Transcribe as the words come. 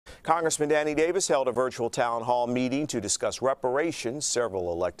Congressman Danny Davis held a virtual town hall meeting to discuss reparations.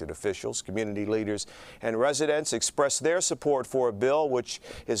 Several elected officials, community leaders, and residents expressed their support for a bill which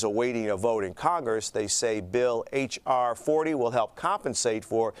is awaiting a vote in Congress. They say Bill H.R. 40 will help compensate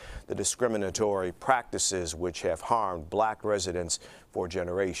for the discriminatory practices which have harmed black residents for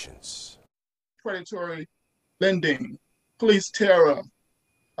generations. Predatory lending, police terror,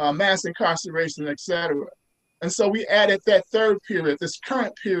 mass incarceration, etc. And so we added that third period, this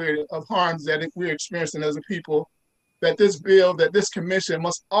current period of harms that we're experiencing as a people, that this bill, that this commission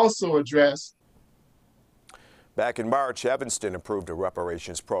must also address. Back in March, Evanston approved a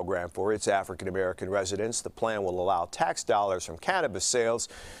reparations program for its African-American residents. The plan will allow tax dollars from cannabis sales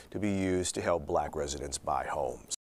to be used to help black residents buy homes.